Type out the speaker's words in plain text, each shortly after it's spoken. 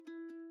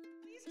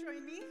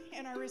Join me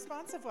in our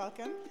responsive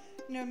welcome.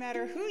 No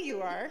matter who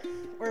you are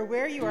or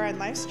where you are on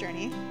life's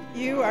journey,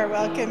 you are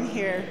welcome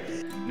here.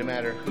 No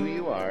matter who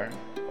you are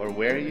or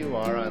where you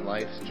are on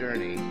life's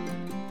journey,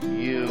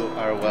 you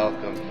are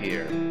welcome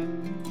here.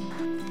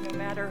 No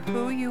matter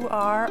who you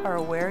are or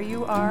where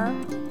you are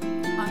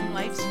on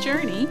life's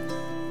journey,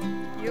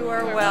 you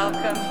are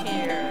welcome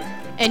here.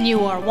 And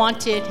you are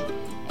wanted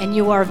and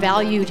you are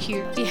valued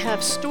here. We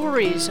have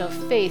stories of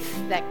faith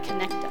that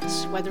connect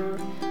us, whether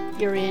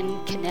you're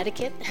in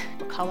Connecticut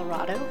or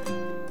Colorado,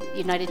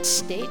 United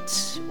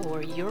States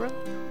or Europe,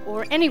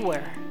 or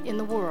anywhere in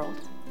the world.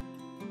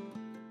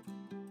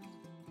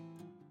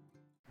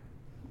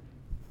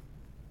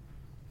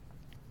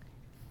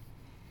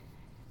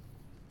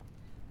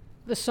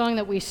 The song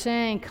that we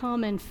sang,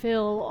 Come and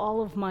Fill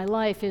All of My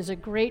Life, is a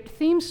great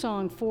theme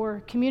song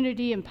for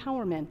community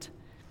empowerment.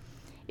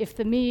 If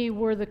the me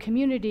were the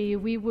community,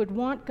 we would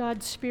want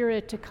God's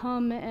Spirit to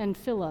come and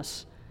fill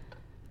us,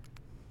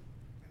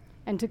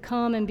 and to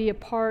come and be a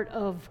part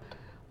of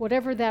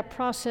whatever that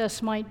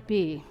process might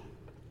be.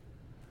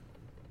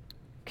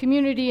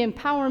 Community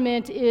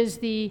empowerment is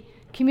the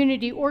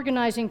community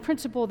organizing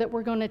principle that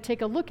we're going to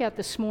take a look at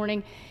this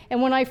morning.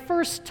 And when I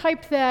first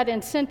typed that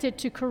and sent it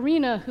to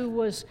Karina, who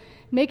was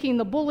making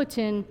the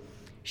bulletin,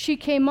 she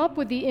came up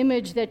with the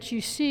image that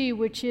you see,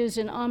 which is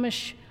an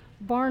Amish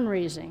barn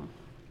raising.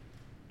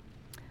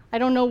 I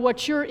don't know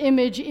what your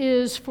image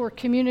is for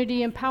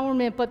community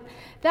empowerment, but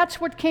that's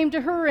what came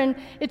to her, and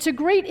it's a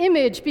great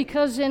image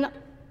because an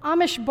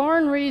Amish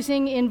barn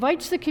raising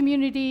invites the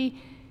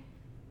community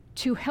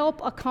to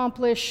help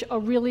accomplish a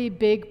really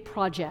big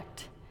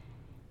project,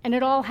 and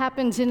it all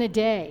happens in a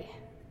day.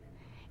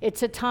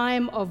 It's a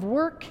time of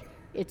work,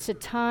 it's a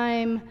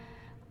time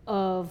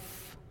of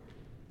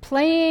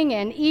playing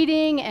and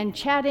eating and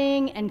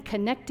chatting and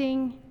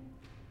connecting,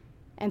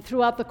 and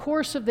throughout the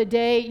course of the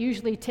day, it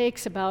usually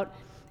takes about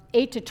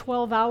 8 to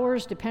 12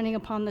 hours, depending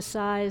upon the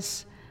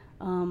size,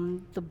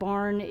 the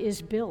barn is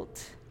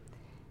built.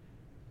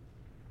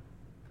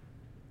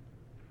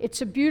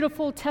 It's a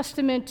beautiful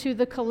testament to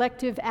the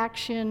collective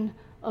action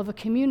of a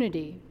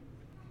community.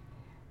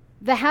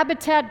 The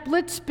Habitat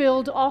Blitz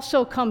Build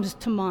also comes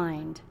to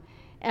mind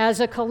as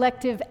a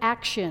collective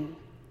action.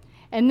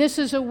 And this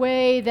is a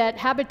way that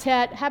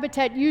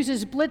Habitat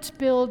uses Blitz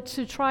Build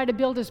to try to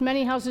build as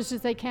many houses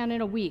as they can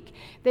in a week.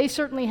 They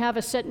certainly have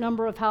a set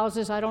number of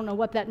houses. I don't know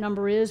what that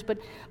number is,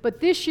 but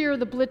this year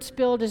the Blitz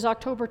Build is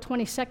October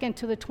 22nd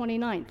to the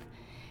 29th.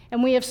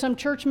 And we have some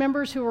church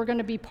members who are going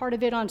to be part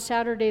of it on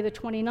Saturday the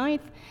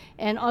 29th,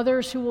 and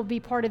others who will be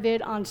part of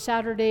it on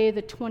Saturday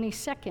the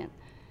 22nd.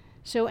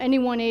 So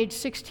anyone age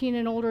 16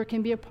 and older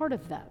can be a part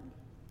of that.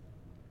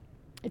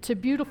 It's a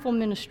beautiful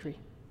ministry.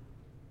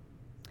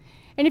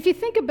 And if you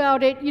think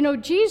about it, you know,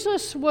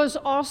 Jesus was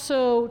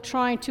also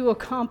trying to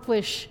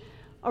accomplish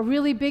a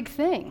really big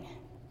thing.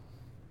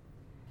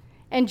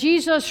 And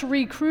Jesus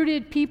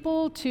recruited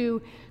people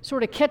to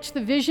sort of catch the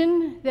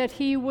vision that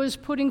he was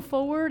putting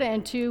forward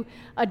and to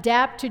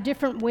adapt to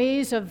different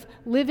ways of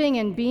living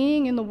and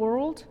being in the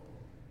world.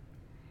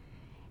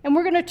 And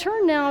we're going to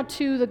turn now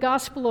to the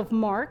Gospel of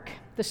Mark,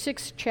 the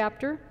 6th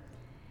chapter.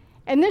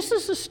 And this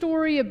is a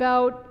story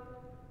about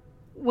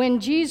when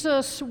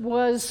Jesus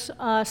was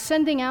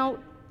sending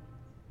out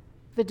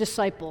the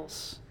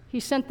disciples. He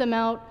sent them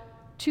out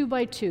 2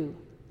 by 2.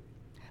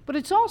 But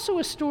it's also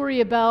a story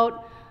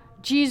about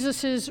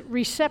Jesus'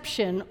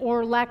 reception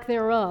or lack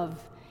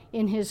thereof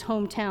in his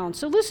hometown.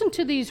 So listen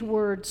to these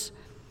words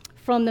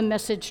from the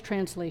Message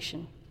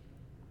translation.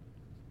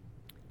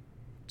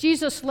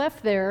 Jesus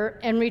left there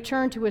and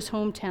returned to his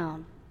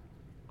hometown.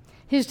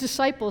 His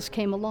disciples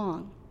came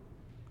along.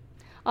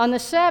 On the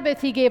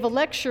Sabbath, he gave a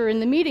lecture in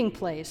the meeting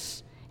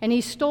place, and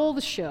he stole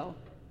the show,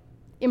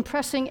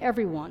 impressing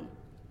everyone.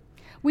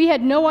 We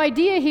had no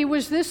idea he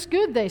was this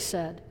good, they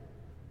said.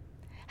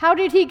 How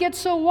did he get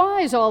so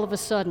wise all of a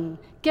sudden,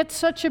 get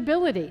such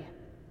ability?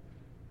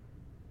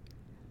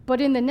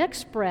 But in the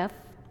next breath,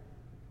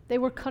 they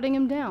were cutting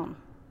him down.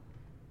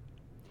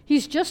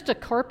 He's just a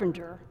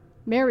carpenter,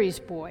 Mary's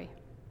boy.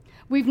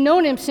 We've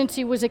known him since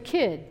he was a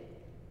kid.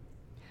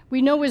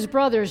 We know his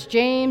brothers,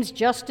 James,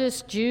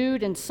 Justus,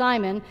 Jude, and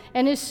Simon,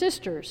 and his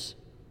sisters.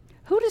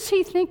 Who does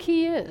he think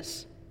he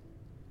is?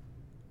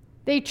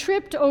 They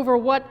tripped over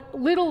what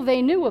little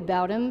they knew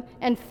about him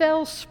and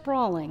fell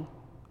sprawling,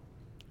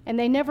 and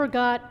they never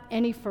got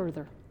any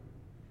further.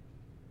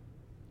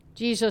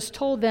 Jesus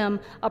told them,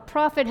 a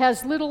prophet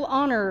has little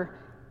honor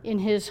in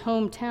his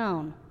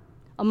hometown,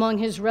 among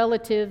his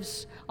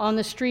relatives, on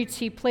the streets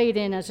he played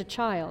in as a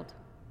child.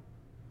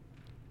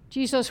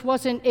 Jesus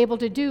wasn't able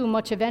to do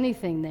much of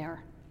anything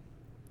there.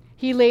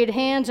 He laid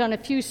hands on a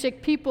few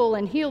sick people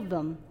and healed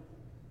them.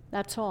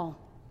 That's all.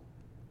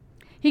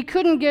 He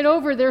couldn't get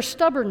over their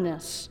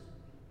stubbornness.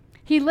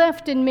 He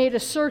left and made a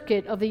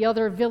circuit of the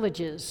other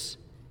villages,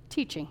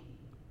 teaching.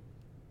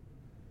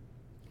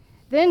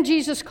 Then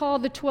Jesus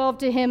called the 12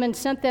 to him and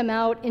sent them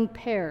out in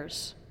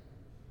pairs.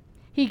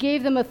 He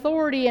gave them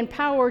authority and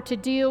power to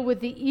deal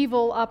with the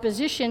evil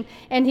opposition,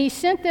 and he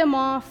sent them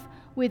off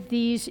with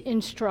these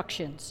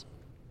instructions.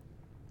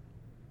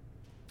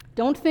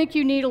 Don't think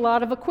you need a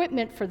lot of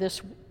equipment for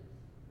this.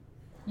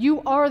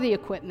 You are the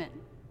equipment.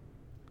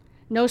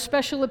 No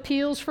special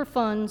appeals for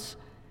funds.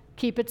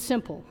 Keep it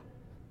simple.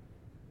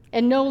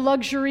 And no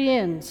luxury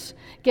inns.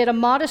 Get a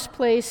modest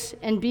place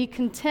and be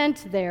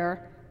content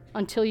there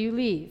until you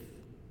leave.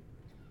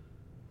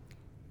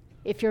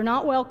 If you're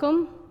not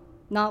welcome,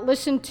 not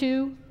listened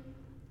to,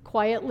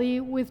 quietly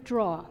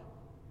withdraw.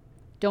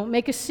 Don't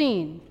make a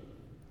scene.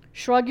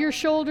 Shrug your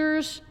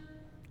shoulders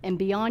and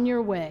be on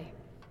your way.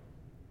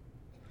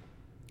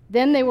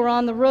 Then they were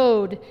on the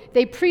road.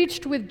 They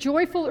preached with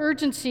joyful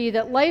urgency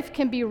that life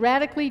can be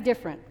radically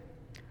different.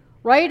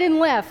 Right and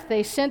left,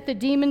 they sent the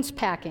demons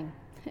packing.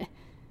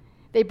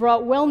 They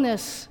brought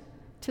wellness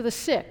to the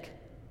sick,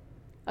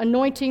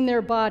 anointing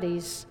their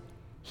bodies,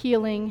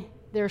 healing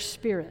their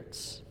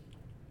spirits.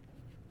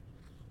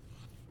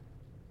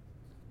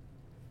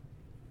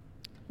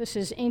 This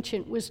is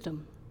ancient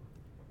wisdom.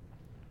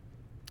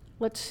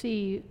 Let's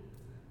see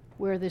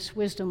where this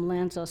wisdom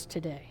lands us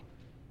today.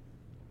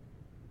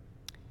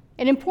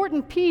 An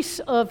important piece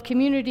of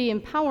community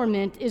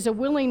empowerment is a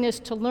willingness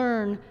to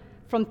learn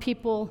from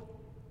people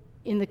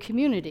in the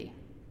community.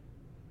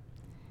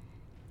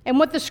 And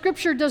what the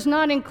scripture does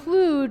not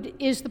include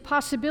is the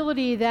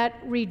possibility that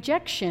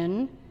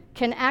rejection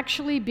can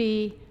actually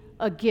be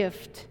a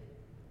gift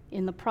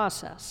in the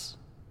process.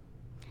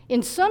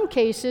 In some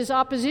cases,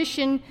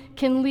 opposition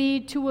can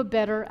lead to a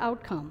better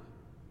outcome.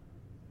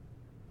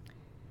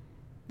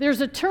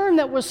 There's a term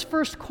that was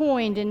first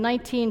coined in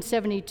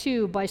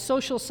 1972 by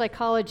social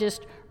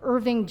psychologist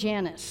Irving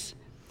Janis,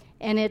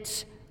 and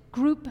it's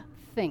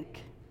groupthink.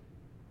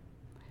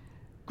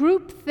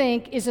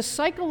 Groupthink is a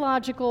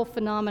psychological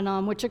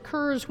phenomenon which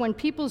occurs when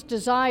people's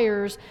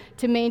desires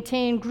to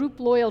maintain group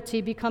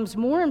loyalty becomes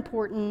more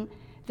important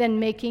than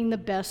making the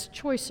best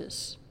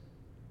choices.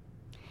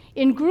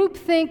 In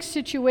groupthink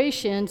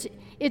situations,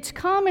 it's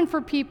common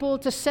for people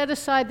to set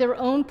aside their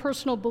own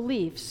personal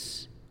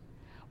beliefs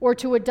or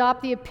to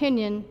adopt the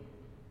opinion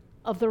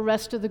of the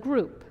rest of the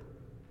group.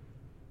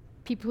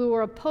 People who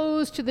are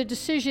opposed to the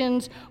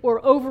decisions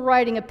or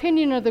overriding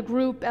opinion of the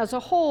group as a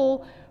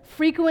whole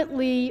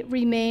frequently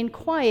remain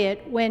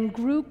quiet when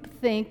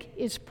groupthink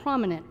is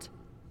prominent.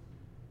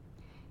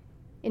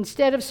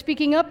 Instead of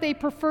speaking up, they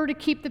prefer to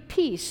keep the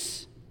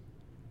peace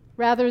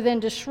rather than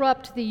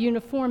disrupt the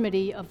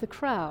uniformity of the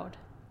crowd.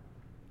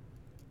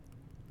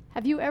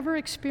 Have you ever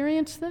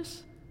experienced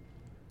this?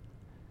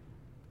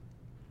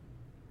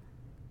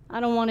 I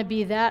don't want to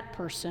be that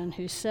person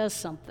who says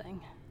something,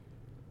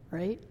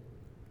 right?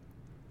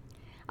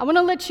 I want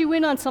to let you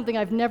in on something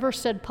I've never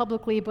said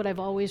publicly, but I've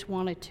always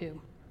wanted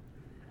to.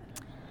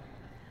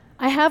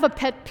 I have a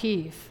pet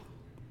peeve.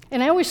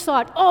 And I always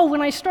thought,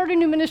 when I start a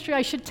new ministry,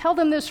 I should tell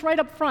them this right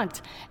up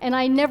front. And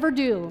I never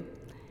do.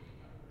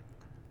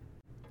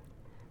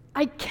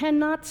 I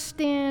cannot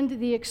stand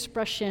the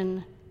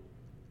expression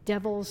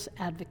devil's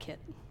advocate.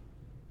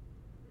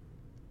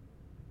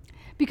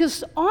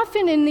 Because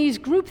often in these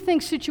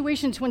groupthink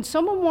situations, when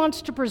someone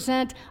wants to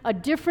present a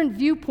different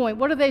viewpoint,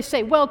 what do they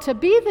say? Well, to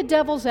be the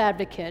devil's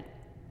advocate,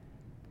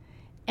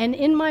 and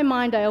in my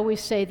mind I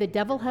always say, the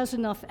devil has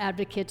enough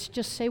advocates,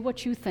 just say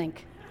what you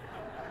think.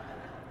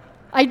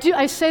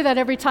 I say that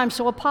every time,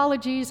 so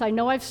apologies. I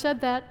know I've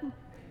said that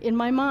in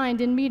my mind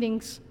in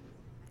meetings.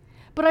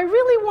 But I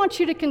really want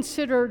you to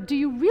consider, do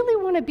you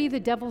really want to be the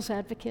devil's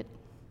advocate?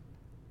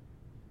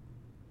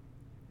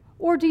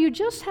 Or do you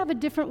just have a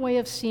different way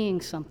of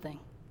seeing something?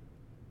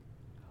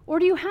 Or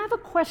do you have a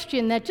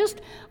question that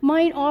just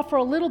might offer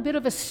a little bit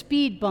of a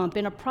speed bump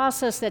in a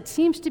process that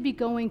seems to be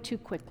going too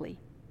quickly?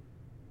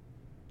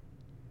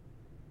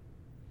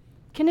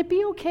 Can it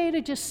be okay to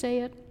just say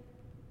it?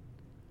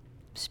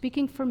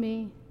 Speaking for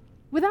me,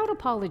 without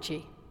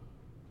apology.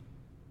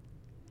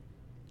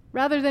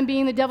 Rather than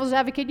being the devil's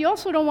advocate, you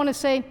also don't want to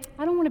say,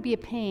 I don't want to be a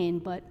pain,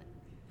 but...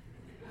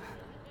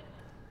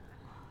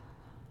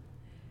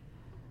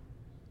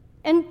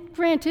 And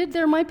granted,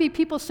 there might be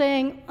people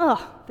saying,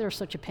 they're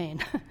such a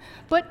pain.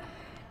 But,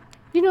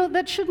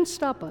 that shouldn't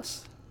stop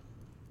us.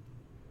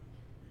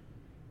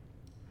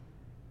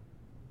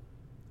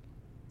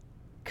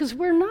 Because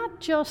we're not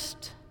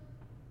just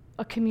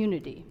a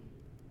community.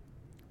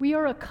 We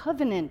are a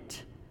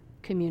covenant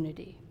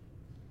community.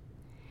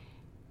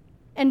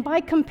 And by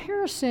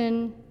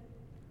comparison,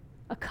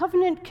 a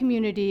covenant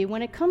community,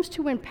 when it comes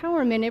to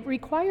empowerment, it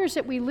requires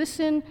that we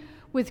listen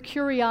with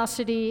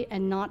curiosity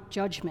and not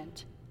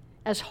judgment.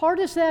 As hard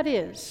as that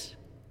is,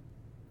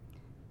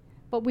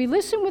 but we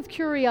listen with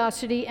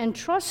curiosity and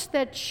trust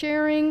that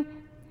sharing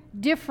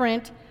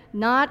different,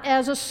 not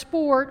as a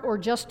sport or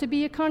just to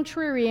be a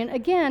contrarian,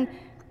 again,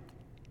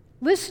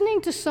 listening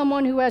to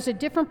someone who has a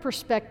different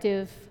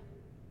perspective,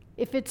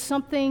 if it's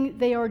something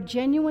they are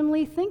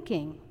genuinely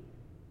thinking,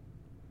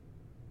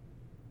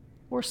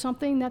 or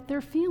something that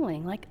they're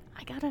feeling, like,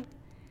 I got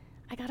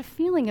a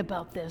feeling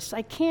about this.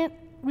 I can't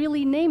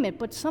really name it,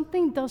 but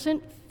something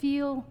doesn't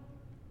feel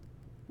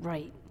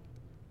right.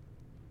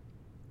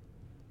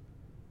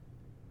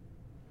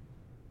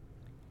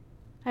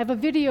 I have a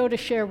video to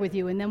share with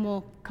you, and then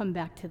we'll come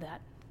back to that.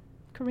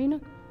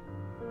 Karina?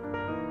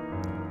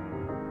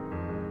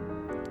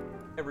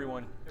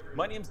 Everyone,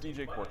 my name's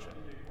DJ Corchin.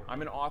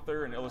 I'm an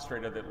author and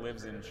illustrator that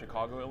lives in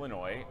Chicago,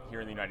 Illinois,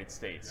 here in the United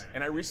States.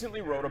 And I recently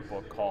wrote a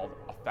book called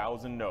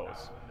 1,000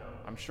 No's.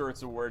 I'm sure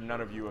it's a word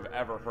none of you have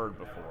ever heard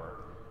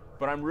before.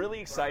 But I'm really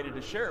excited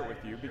to share it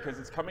with you because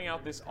it's coming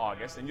out this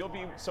August and you'll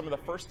be some of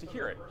the first to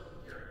hear it.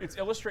 It's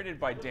illustrated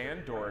by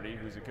Dan Doherty,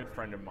 who's a good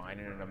friend of mine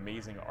and an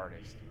amazing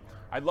artist.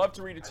 I'd love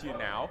to read it to you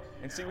now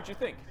and see what you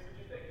think.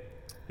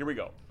 Here we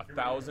go,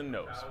 1,000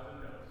 No's.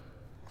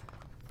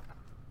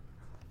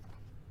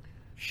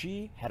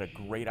 She had a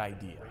great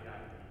idea.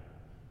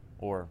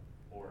 Or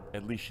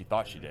at least she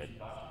thought she did.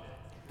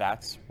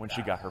 That's when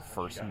she got her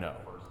first no.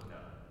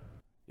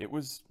 It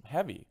was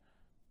heavy.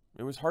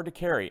 It was hard to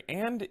carry,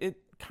 and it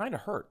kind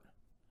of hurt.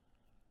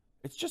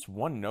 It's just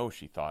one no,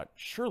 she thought.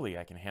 Surely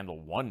I can handle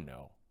one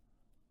no.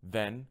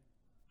 Then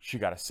she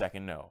got a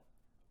second no.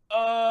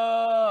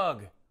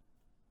 Ugh!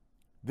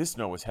 This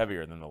no was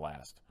heavier than the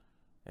last,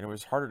 and it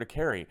was harder to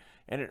carry,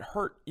 and it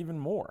hurt even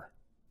more.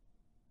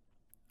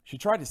 She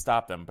tried to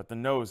stop them, but the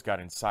no's got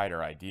inside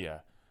her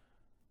idea.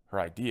 Her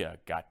idea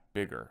got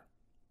bigger.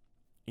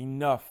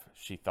 Enough,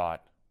 she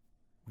thought.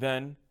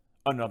 Then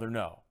another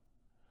no.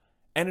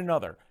 And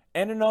another.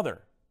 And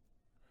another.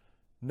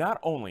 Not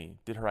only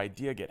did her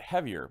idea get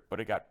heavier, but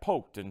it got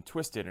poked and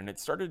twisted and it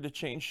started to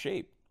change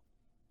shape.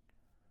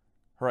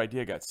 Her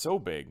idea got so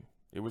big,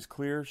 it was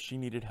clear she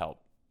needed help.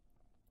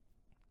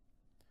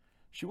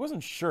 She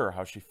wasn't sure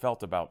how she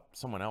felt about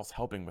someone else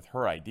helping with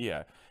her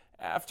idea.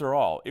 After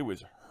all, it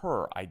was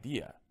her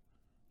idea.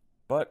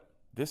 But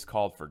this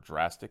called for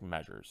drastic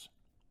measures.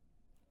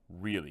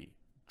 Really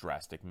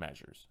drastic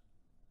measures.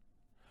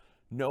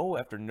 No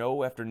after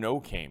no after no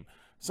came.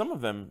 Some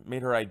of them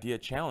made her idea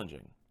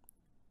challenging.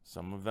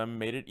 Some of them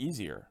made it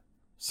easier.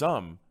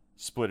 Some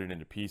split it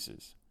into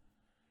pieces.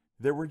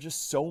 There were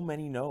just so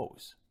many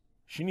no's.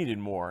 She needed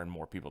more and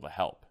more people to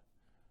help.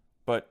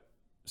 But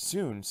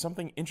soon,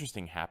 something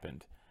interesting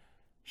happened.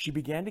 She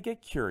began to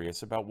get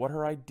curious about what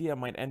her idea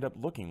might end up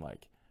looking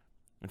like.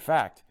 In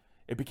fact,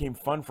 it became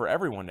fun for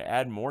everyone to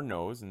add more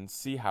no's and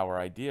see how her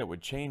idea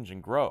would change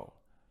and grow.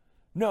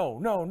 No,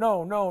 no,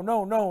 no, no,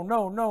 no, no,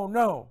 no, no,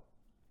 no.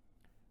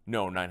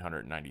 No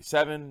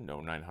 997, no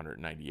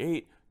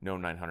 998, no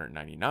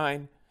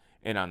 999,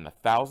 and on the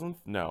 1,000th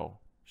no,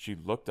 she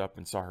looked up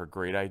and saw her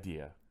great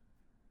idea.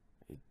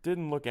 It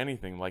didn't look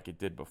anything like it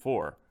did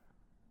before,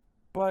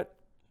 but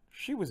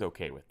she was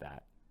okay with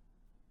that.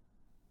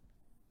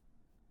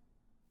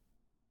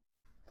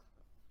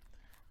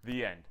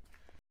 The end.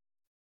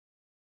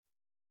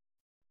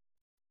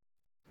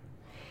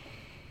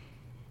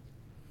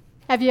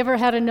 Have you ever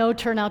had a no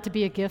turn out to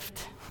be a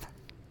gift?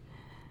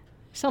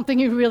 Something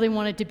you really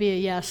wanted to be a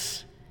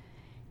yes,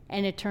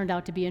 and it turned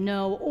out to be a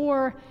no,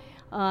 or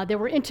there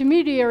were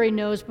intermediary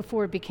no's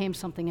before it became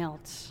something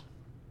else.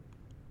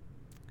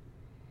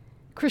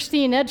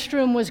 Christine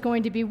Edstrom was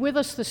going to be with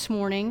us this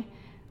morning.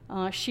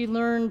 She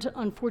learned,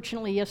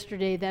 unfortunately,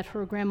 yesterday that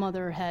her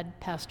grandmother had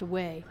passed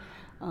away,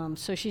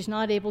 so she's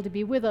not able to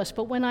be with us.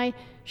 But when I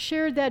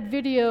shared that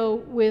video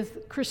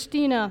with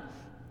Christina,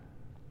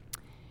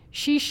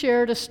 she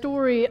shared a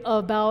story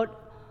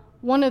about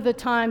one of the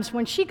times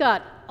when she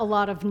got a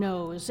lot of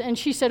no's. And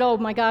she said, oh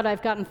my God,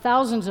 I've gotten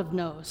thousands of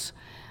no's.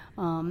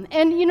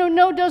 And you know,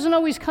 no doesn't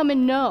always come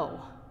in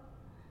no.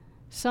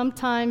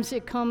 Sometimes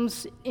it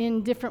comes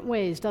in different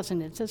ways,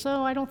 doesn't it? It says,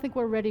 oh, I don't think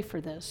we're ready for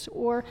this.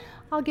 Or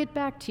I'll get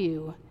back to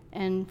you.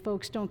 And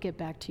folks don't get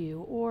back to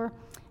you. Or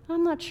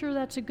I'm not sure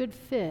that's a good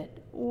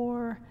fit.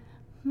 Or,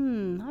 I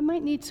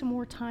might need some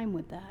more time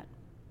with that.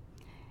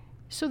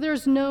 So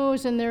there's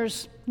no's and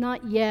there's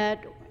not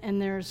yet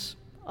and there's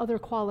other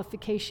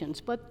qualifications.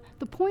 But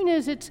the point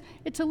is it's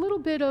a little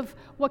bit of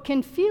what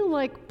can feel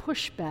like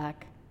pushback,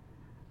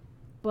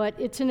 but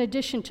it's in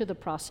addition to the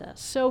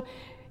process. So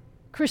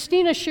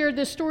Christina shared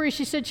this story.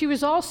 She said she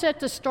was all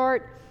set to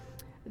start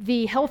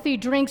the Healthy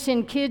Drinks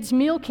in Kids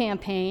meal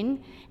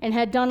campaign and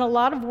had done a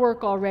lot of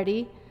work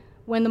already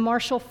when the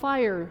Marshall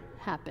Fire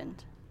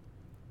happened.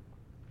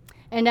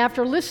 And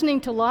after listening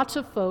to lots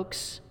of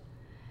folks,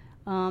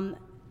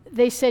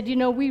 they said, you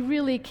know, we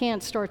really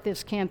can't start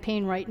this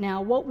campaign right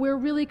now. What we're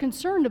really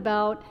concerned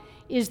about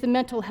is the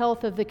mental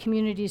health of the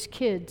community's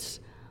kids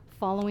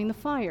following the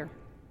fire.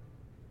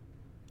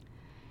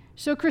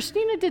 So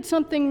Christina did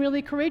something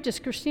really courageous.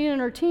 Christina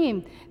and her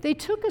team, they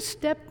took a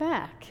step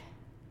back.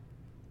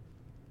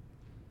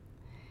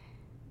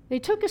 They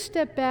took a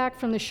step back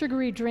from the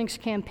Sugary Drinks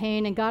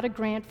campaign and got a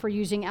grant for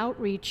using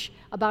outreach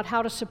about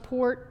how to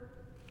support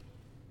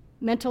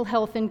mental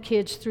health in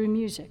kids through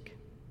music.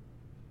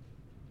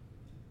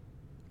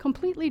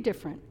 Completely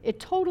different. It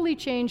totally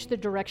changed the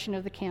direction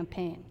of the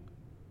campaign.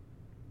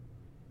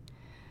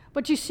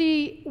 But you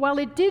see, while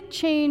it did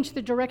change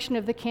the direction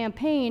of the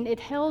campaign, it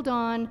held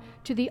on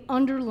to the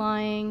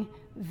underlying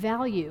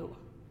value,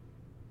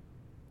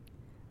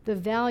 the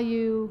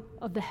value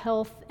of the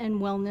health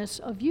and wellness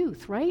of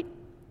youth, right?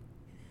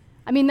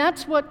 I mean,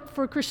 that's what,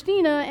 for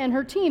Christina and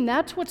her team,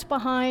 that's what's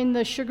behind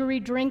the Sugary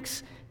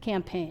Drinks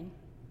campaign.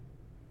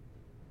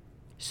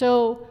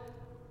 So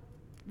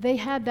they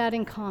had that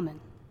in common.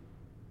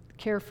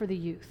 care for the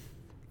youth.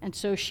 And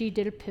so she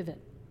did a pivot.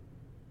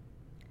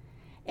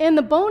 And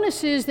the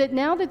bonus is that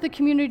now that the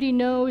community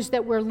knows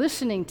that we're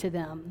listening to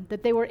them,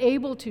 that they were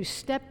able to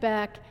step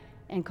back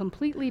and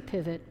completely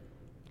pivot,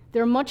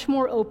 they're much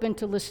more open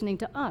to listening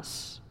to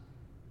us.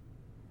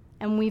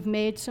 And we've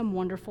made some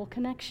wonderful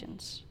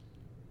connections.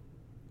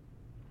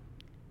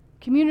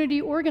 Community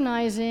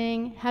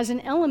organizing has an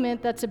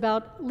element that's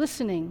about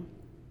listening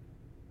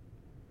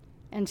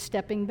and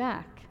stepping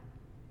back.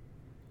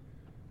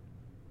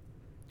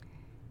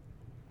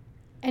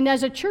 And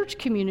as a church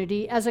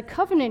community, as a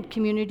covenant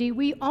community,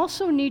 we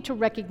also need to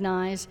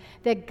recognize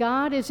that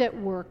God is at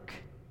work,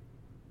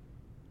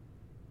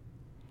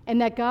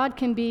 and that God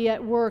can be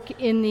at work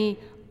in the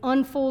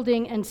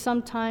unfolding and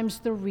sometimes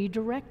the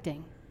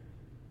redirecting.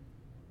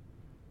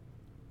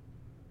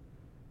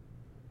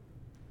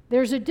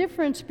 There's a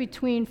difference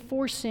between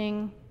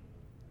forcing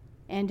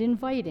and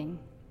inviting.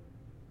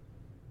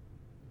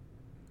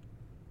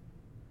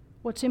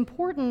 What's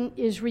important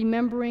is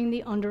remembering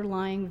the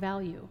underlying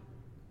value.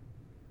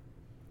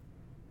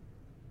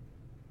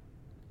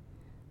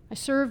 I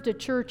served a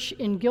church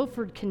in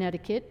Guilford,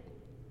 Connecticut,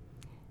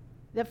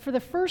 that for the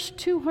first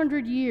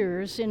 200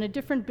 years, in a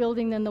different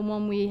building than the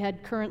one we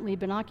had currently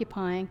been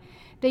occupying,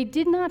 they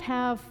did not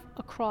have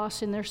a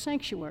cross in their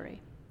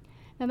sanctuary.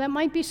 Now, that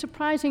might be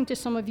surprising to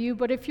some of you,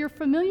 but if you're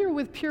familiar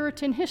with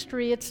Puritan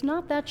history, it's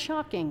not that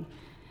shocking.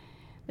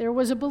 There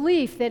was a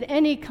belief that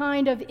any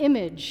kind of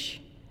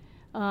image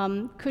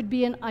could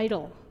be an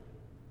idol.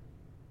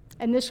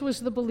 And this was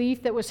the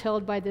belief that was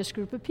held by this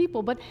group of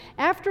people. But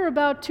after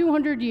about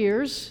 200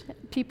 years,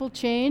 people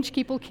changed,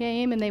 people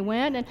came and they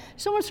went, and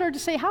someone started to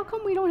say, how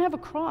come we don't have a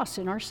cross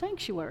in our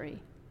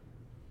sanctuary?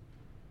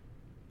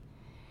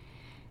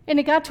 And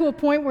it got to a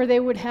point where they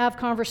would have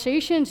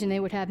conversations and they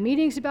would have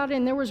meetings about it,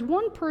 and there was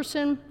one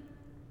person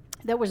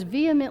that was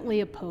vehemently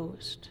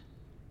opposed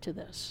to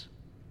this.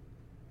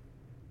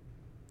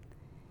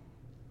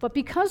 But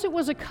because it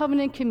was a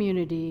covenant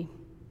community,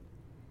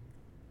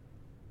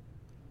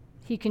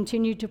 he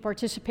continued to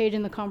participate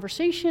in the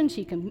conversations.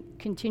 He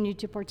continued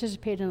to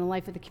participate in the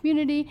life of the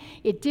community.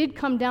 It did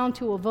come down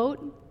to a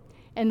vote,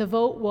 and the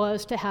vote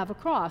was to have a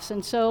cross.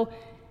 And so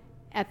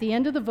at the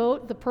end of the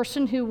vote, the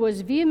person who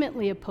was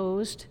vehemently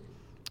opposed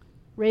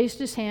raised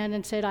his hand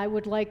and said, I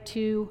would like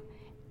to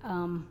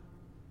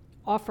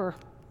offer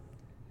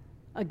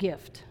a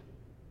gift.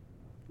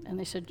 And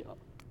they said,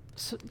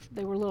 so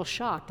they were a little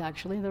shocked,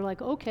 actually. They're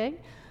like, okay.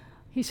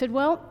 He said,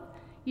 well,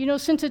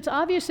 since it's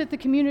obvious that the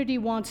community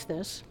wants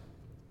this,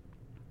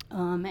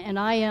 and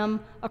I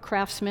am a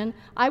craftsman,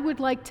 I would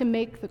like to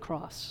make the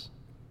cross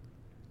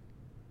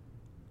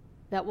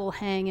that will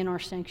hang in our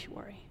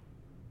sanctuary.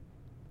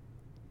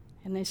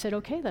 And they said,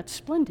 okay, that's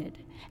splendid.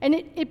 And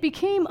it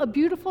became a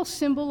beautiful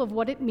symbol of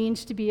what it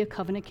means to be a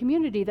covenant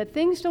community, that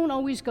things don't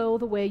always go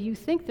the way you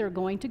think they're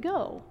going to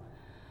go,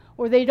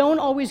 or they don't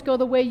always go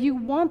the way you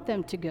want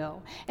them to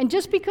go. And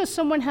just because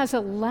someone has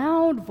a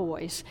loud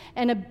voice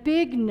and a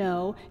big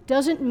no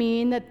doesn't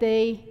mean that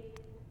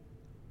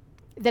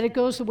it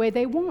goes the way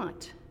they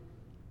want.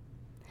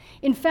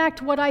 In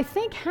fact, what I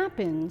think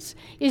happens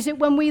is that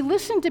when we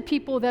listen to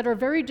people that are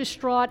very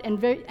distraught and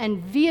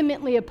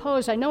vehemently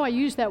opposed, I know I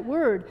use that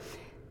word,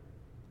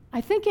 I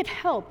think it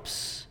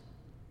helps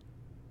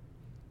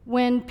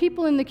when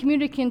people in the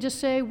community can just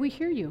say, we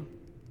hear you.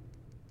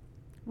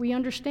 We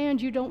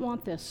understand you don't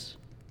want this.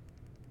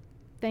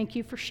 Thank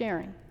you for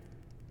sharing.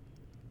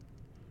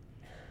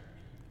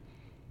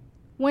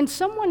 When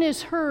someone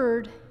is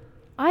heard,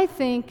 I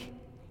think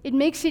it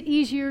makes it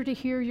easier to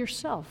hear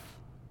yourself.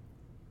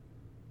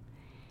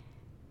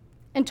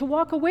 And to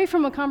walk away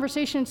from a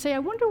conversation and say, I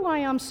wonder why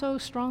I'm so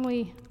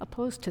strongly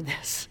opposed to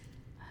this.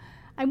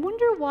 I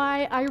wonder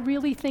why I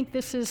really think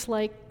this is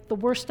like the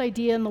worst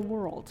idea in the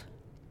world.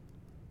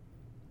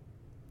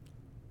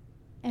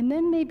 And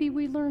then maybe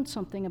we learn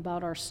something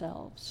about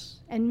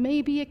ourselves. And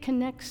maybe it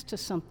connects to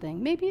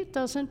something. Maybe it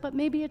doesn't, but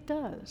maybe it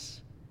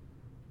does.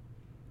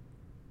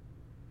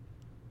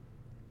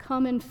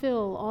 Come and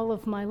fill all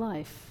of my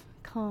life.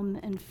 Come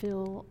and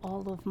fill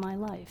all of my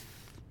life.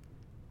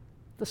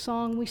 The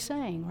song we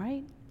sang,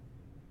 right?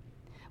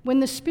 When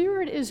the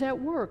Spirit is at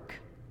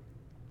work,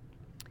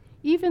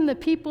 even the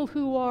people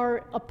who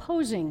are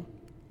opposing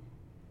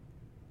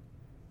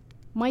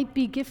might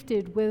be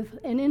gifted with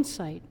an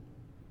insight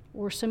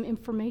or some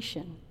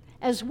information,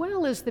 as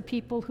well as the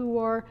people who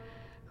are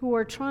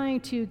trying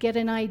to get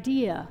an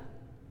idea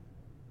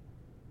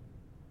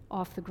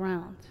off the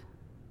ground.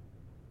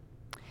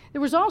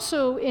 There was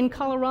also in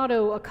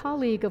Colorado a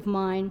colleague of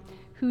mine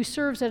who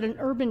serves at an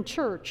urban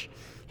church.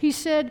 He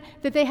said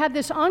that they had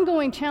this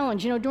ongoing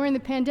challenge. During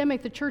the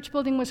pandemic, the church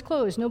building was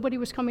closed. Nobody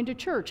was coming to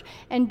church.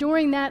 And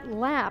during that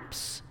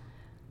lapse,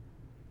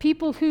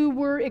 people who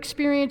were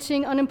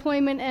experiencing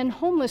unemployment and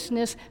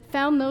homelessness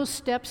found those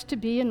steps to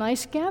be a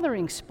nice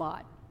gathering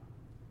spot.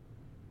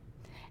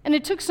 And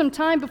it took some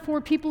time before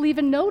people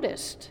even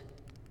noticed.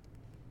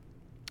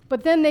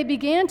 But then they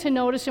began to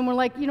notice and were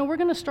like, we're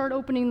going to start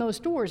opening those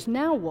doors.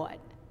 Now what?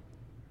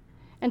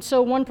 And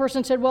so one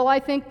person said, well, I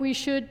think we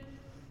should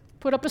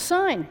put up a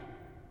sign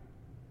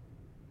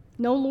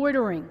No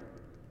loitering.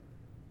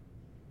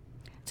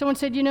 Someone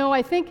said,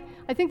 I think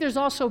there's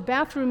also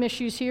bathroom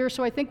issues here,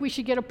 so I think we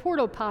should get a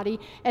porta potty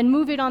and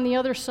move it on the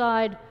other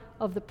side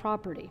of the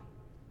property.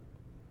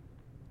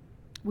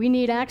 We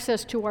need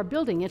access to our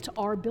building. It's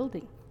our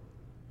building.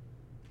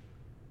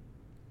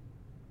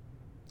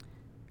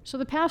 So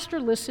the pastor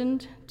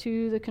listened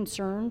to the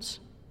concerns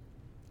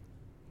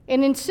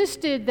and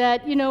insisted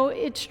that,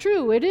 it's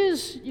true, it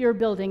is your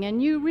building,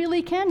 and you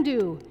really can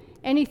do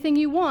anything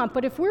you want.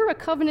 But if we're a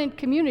covenant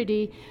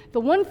community, the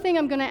one thing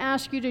I'm going to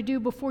ask you to do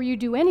before you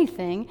do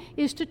anything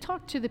is to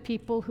talk to the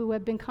people who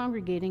have been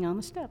congregating on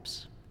the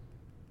steps.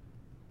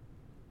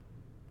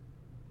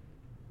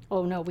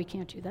 Oh, no, we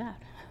can't do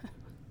that.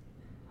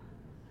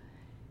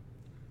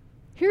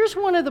 Here's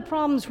one of the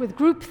problems with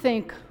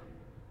groupthink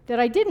that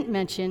I didn't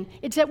mention.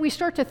 It's that we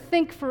start to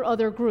think for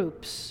other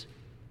groups.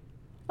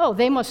 Oh,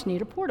 they must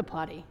need a porta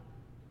potty.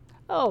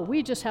 Oh,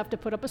 we just have to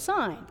put up a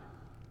sign.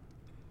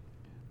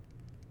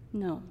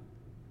 No.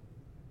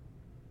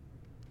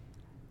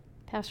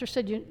 Pastor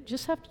said, you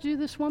just have to do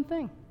this one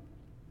thing.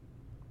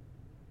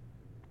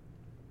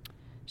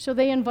 So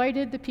they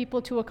invited the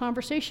people to a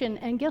conversation,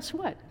 and guess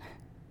what?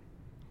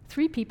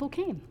 3 people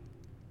came.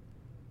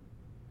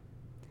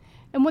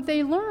 And what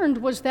they learned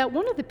was that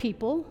one of the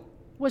people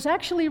was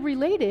actually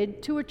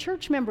related to a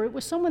church member. It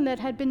was someone that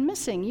had been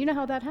missing. You know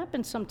how that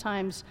happens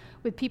sometimes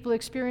with people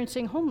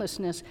experiencing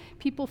homelessness.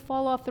 People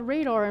fall off the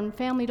radar and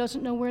family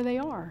doesn't know where they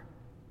are.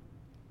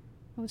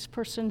 Well, this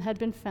person had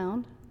been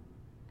found.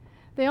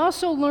 They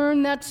also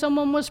learned that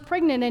someone was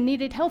pregnant and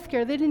needed health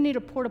care. They didn't need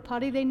a porta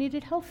potty, they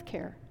needed health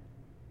care.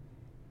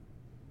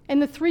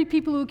 And the 3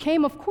 people who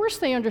came, of course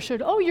they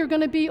understood, oh, you're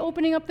going to be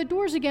opening up the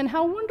doors again.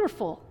 How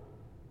wonderful.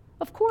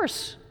 Of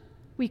course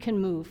we can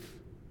move.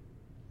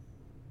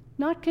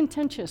 Not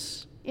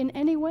contentious in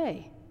any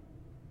way.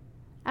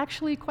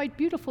 Actually quite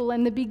beautiful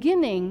and the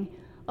beginning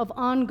of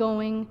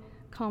ongoing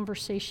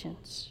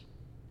conversations.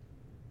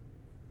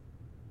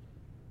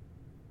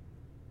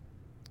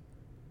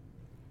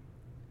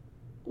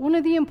 One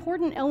of the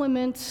important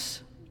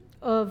elements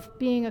of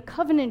being a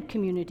covenant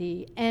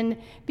community and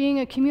being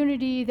a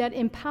community that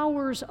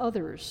empowers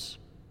others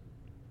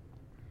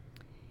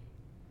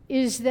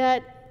is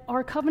that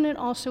our covenant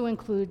also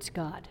includes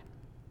God.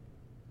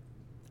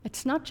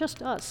 It's not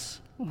just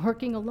us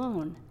working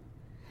alone,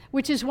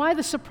 which is why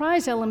the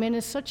surprise element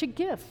is such a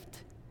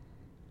gift.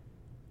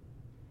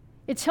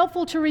 It's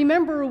helpful to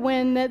remember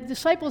when the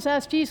disciples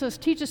asked Jesus,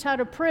 teach us how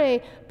to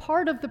pray,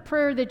 part of the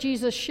prayer that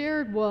Jesus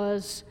shared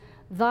was,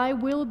 thy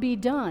will be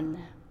done.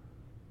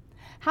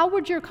 How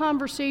would your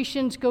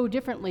conversations go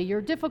differently, your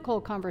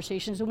difficult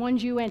conversations, the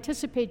ones you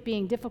anticipate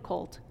being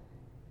difficult?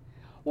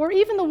 Or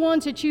even the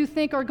ones that you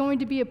think are going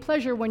to be a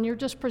pleasure when you're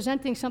just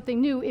presenting something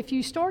new, if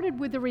you started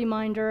with the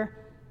reminder,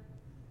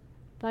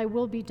 thy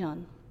will be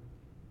done.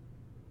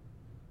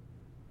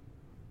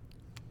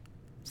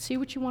 See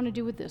what you want to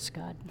do with this,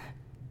 God.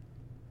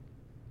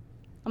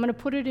 I'm going to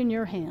put it in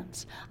your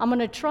hands. I'm going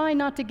to try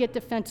not to get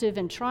defensive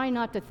and try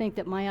not to think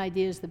that my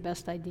idea is the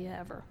best idea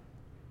ever.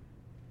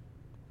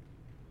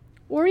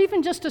 Or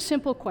even just a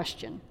simple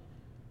question.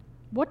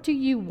 What do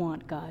you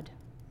want, God?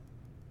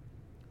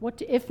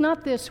 If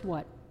not this,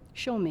 what?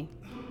 Show me.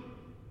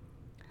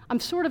 I'm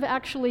sort of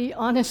actually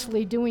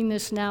honestly doing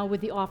this now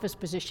with the office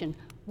position.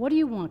 What do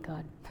you want,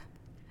 God?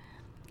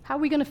 How are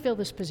we going to fill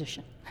this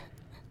position?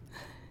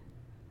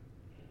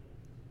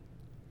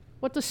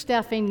 What does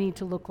staffing need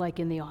to look like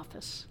in the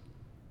office?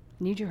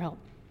 I need your help.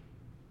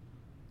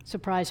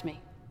 Surprise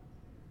me.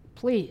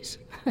 Please.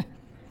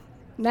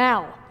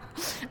 Now.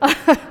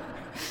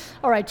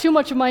 All right, too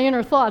much of my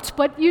inner thoughts,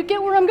 but you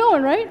get where I'm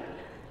going, right?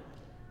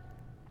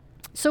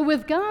 So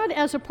with God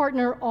as a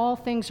partner, all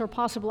things are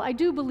possible. I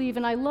do believe,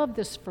 and I love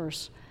this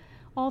verse,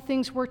 all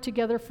things work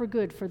together for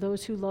good for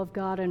those who love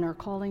God and are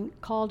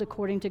called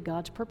according to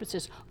God's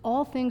purposes.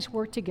 All things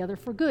work together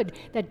for good.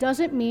 That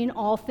doesn't mean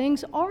all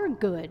things are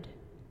good.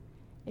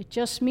 It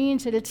just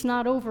means that it's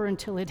not over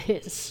until it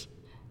is.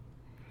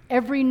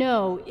 Every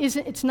no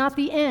it's not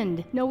the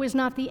end. No is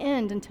not the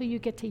end until you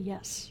get to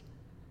yes.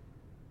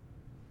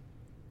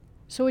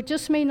 So it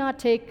just may not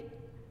take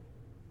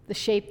the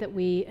shape that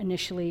we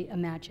initially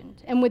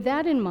imagined. And with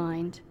that in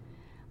mind,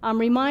 I'm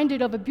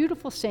reminded of a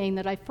beautiful saying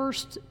that I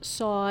first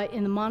saw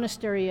in the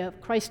monastery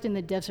of Christ in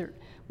the Desert,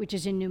 which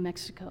is in New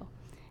Mexico.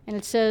 And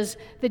it says,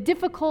 the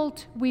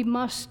difficult we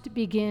must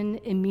begin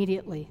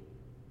immediately.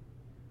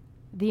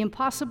 The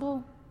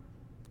impossible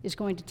is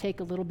going to take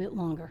a little bit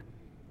longer.